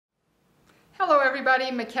Hello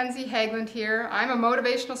everybody, McKenzie here. I'm a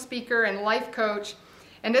motivational speaker and life coach,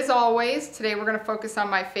 and as always, today we're going to focus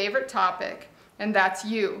on my favorite topic, and that's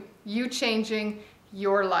you changing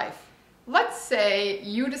your life. Let's say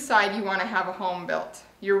you decide you want to have a home built.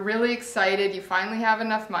 You're really excited, you finally have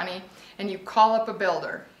enough money, and you call up a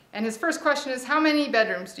builder. And his first question is, how many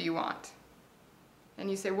bedrooms do you want?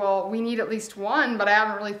 And you say, well, we need at least one, but I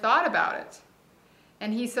haven't really thought about it.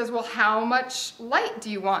 And he says, well, how much light do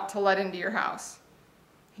you want to let into your house?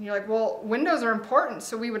 And you're like, well, windows are important,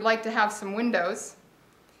 so we would like to have some windows.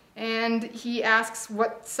 And he asks,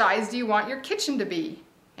 what size do you want your kitchen to be?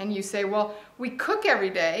 And you say, well, we cook every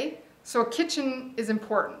day, so a kitchen is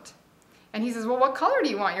important. And he says, well, what color do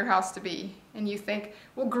you want your house to be? And you think,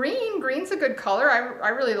 well, green's a good color. I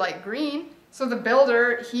really like green. So the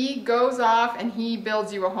builder, he goes off and he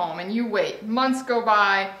builds you a home, and you wait. Months go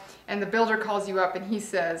by, and the builder calls you up and he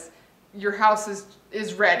says, your house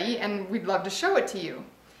is ready and we'd love to show it to you.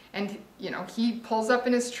 And he pulls up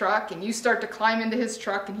in his truck and you start to climb into his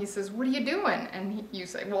truck and he says, what are you doing? And you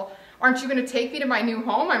say, well, aren't you going to take me to my new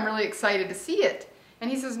home? I'm really excited to see it. And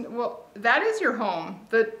he says, well, that is your home,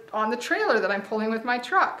 on the trailer that I'm pulling with my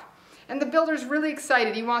truck. And the builder's really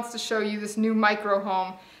excited. He wants to show you this new micro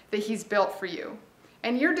home that he's built for you.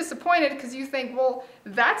 And you're disappointed because you think, well,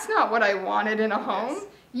 that's not what I wanted in a home. Yes.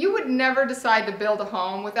 You would never decide to build a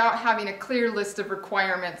home without having a clear list of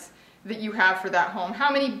requirements that you have for that home. How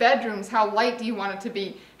many bedrooms? How light do you want it to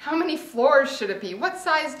be? How many floors should it be? What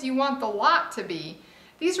size do you want the lot to be?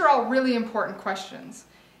 These are all really important questions.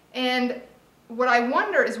 And what I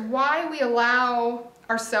wonder is why we allow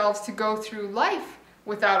ourselves to go through life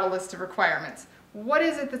without a list of requirements. What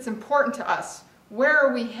is it that's important to us? Where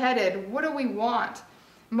are we headed? What do we want?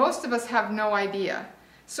 Most of us have no idea.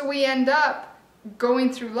 So we end up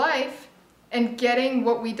going through life and getting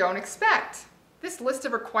what we don't expect. This list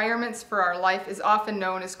of requirements for our life is often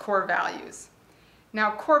known as core values.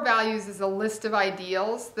 Now, core values is a list of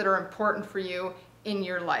ideals that are important for you in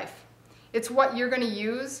your life. It's what you're going to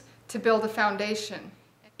use to build a foundation.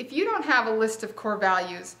 If you don't have a list of core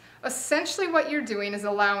values, essentially what you're doing is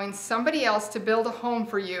allowing somebody else to build a home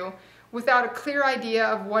for you without a clear idea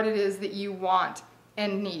of what it is that you want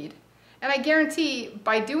and need. And I guarantee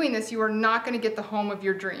by doing this, you are not going to get the home of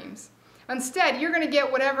your dreams. Instead, you're going to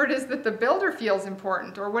get whatever it is that the builder feels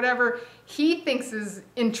important or whatever he thinks is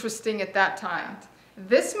interesting at that time.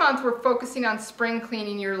 This month, we're focusing on spring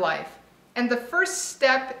cleaning your life. And the first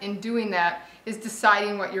step in doing that is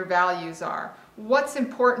deciding what your values are. What's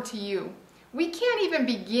important to you? We can't even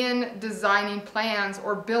begin designing plans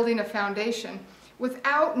or building a foundation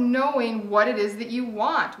without knowing what it is that you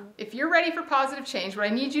want. If you're ready for positive change, what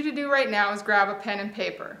I need you to do right now is grab a pen and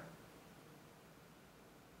paper.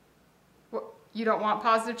 What, you don't want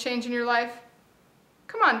positive change in your life?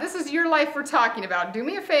 Come on, this is your life we're talking about. Do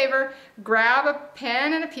me a favor, grab a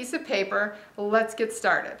pen and a piece of paper. Let's get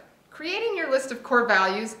started. Creating your list of core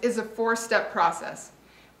values is a 4-step process.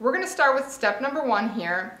 We're going to start with step number 1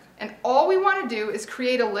 here, and all we want to do is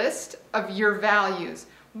create a list of your values.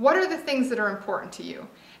 What are the things that are important to you?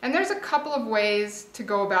 And there's a couple of ways to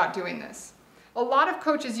go about doing this. A lot of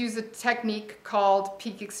coaches use a technique called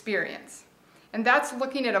peak experience. And that's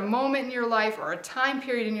looking at a moment in your life or a time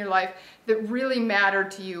period in your life that really mattered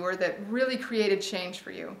to you or that really created change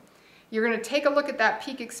for you. You're going to take a look at that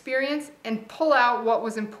peak experience and pull out what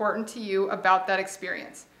was important to you about that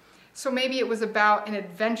experience. So maybe it was about an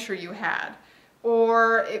adventure you had,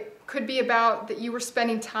 or it could be about that you were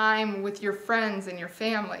spending time with your friends and your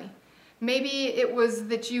family. Maybe it was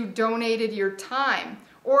that you donated your time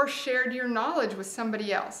or shared your knowledge with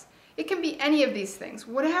somebody else. It can be any of these things,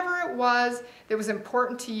 whatever it was that was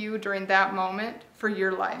important to you during that moment for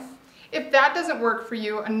your life. If that doesn't work for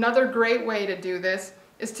you, another great way to do this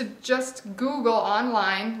is to just Google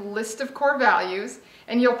online list of core values,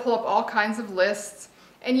 and you'll pull up all kinds of lists,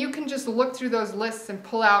 and you can just look through those lists and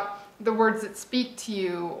pull out the words that speak to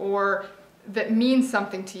you or that mean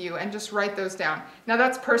something to you and just write those down. Now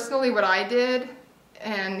that's personally what I did,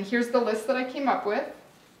 and here's the list that I came up with.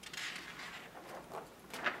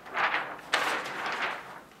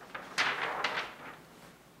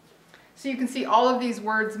 So you can see all of these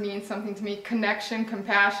words mean something to me: connection,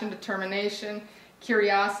 compassion, determination,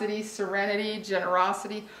 curiosity, serenity,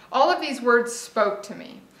 generosity. All of these words spoke to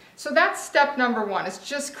me. So that's step number 1, is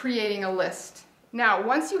just creating a list. Now,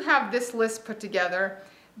 once you have this list put together,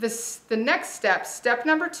 the next step, step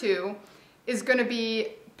number 2, is going to be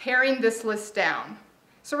paring this list down.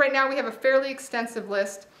 So right now we have a fairly extensive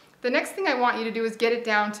list. The next thing I want you to do is get it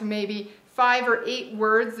down to maybe 5 or 8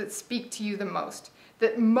 words that speak to you the most,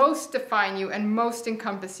 that most define you and most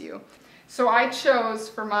encompass you. So I chose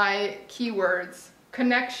for my keywords,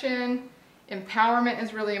 connection, empowerment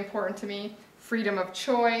is really important to me, freedom of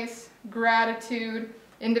choice, gratitude,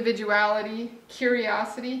 individuality,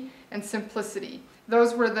 curiosity, and simplicity.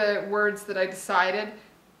 Those were the words that I decided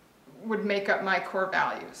would make up my core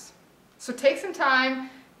values. So take some time,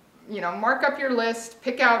 mark up your list,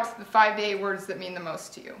 pick out the 5 to 8 words that mean the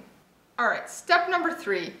most to you. All right, step number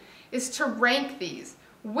 3 is to rank these.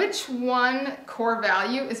 Which one core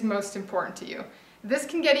value is most important to you? This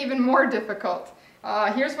can get even more difficult.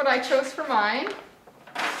 Here's what I chose for mine.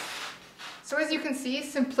 So as you can see,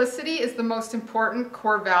 simplicity is the most important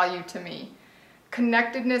core value to me.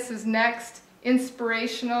 Connectedness is next,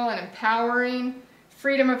 inspirational and empowering,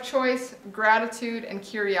 freedom of choice, gratitude, and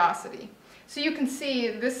curiosity. So you can see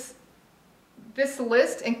this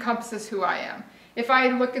list encompasses who I am. If I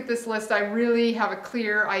look at this list, I really have a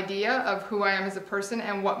clear idea of who I am as a person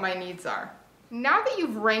and what my needs are. Now that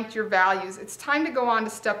you've ranked your values, it's time to go on to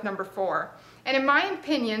step number 4. And in my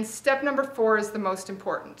opinion, step number 4 is the most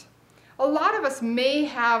important. A lot of us may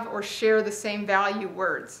have or share the same value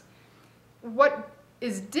words. What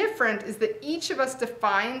is different is that each of us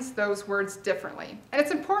defines those words differently. And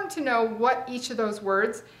it's important to know what each of those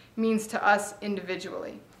words means to us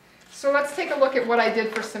individually. So let's take a look at what I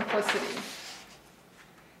did for simplicity.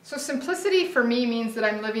 So simplicity for me means that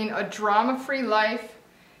I'm living a drama-free life,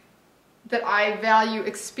 that I value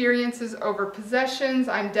experiences over possessions,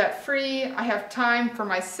 I'm debt-free, I have time for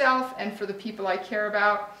myself and for the people I care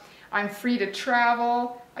about, I'm free to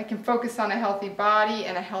travel, I can focus on a healthy body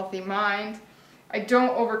and a healthy mind, I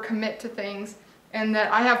don't overcommit to things, and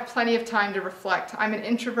that I have plenty of time to reflect. I'm an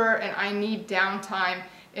introvert and I need downtime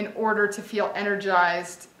in order to feel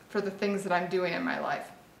energized for the things that I'm doing in my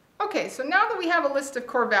life. Okay, so now that we have a list of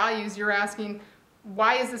core values, you're asking,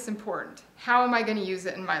 why is this important? How am I going to use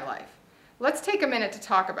it in my life? Let's take a minute to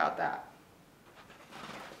talk about that.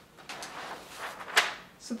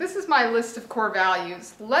 So this is my list of core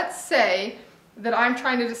values. Let's say that I'm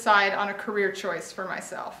trying to decide on a career choice for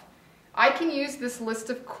myself. I can use this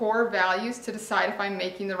list of core values to decide if I'm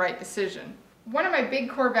making the right decision. One of my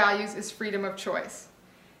big core values is freedom of choice.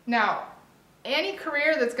 Now, any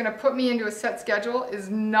career that's going to put me into a set schedule is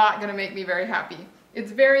not going to make me very happy.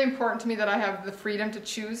 It's very important to me that I have the freedom to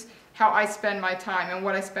choose how I spend my time and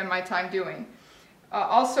what I spend my time doing.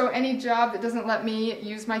 Also, any job that doesn't let me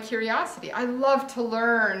use my curiosity. I love to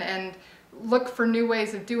learn and look for new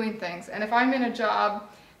ways of doing things. And if I'm in a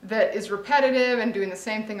job that is repetitive and doing the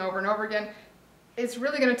same thing over and over again, it's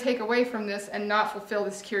really going to take away from this and not fulfill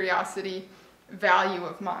this curiosity value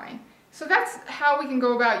of mine. So that's how we can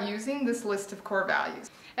go about using this list of core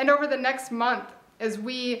values. And over the next month, as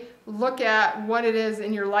we look at what it is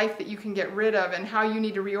in your life that you can get rid of and how you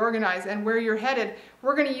need to reorganize and where you're headed,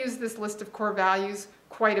 we're going to use this list of core values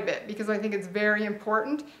quite a bit because I think it's very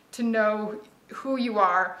important to know who you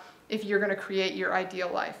are if you're going to create your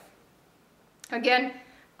ideal life. Again,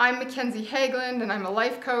 I'm McKenzie Hageland and I'm a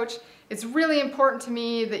life coach. It's really important to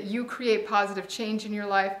me that you create positive change in your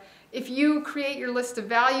life. If you create your list of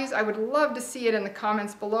values, I would love to see it in the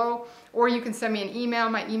comments below, or you can send me an email.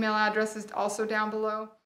 My email address is also down below.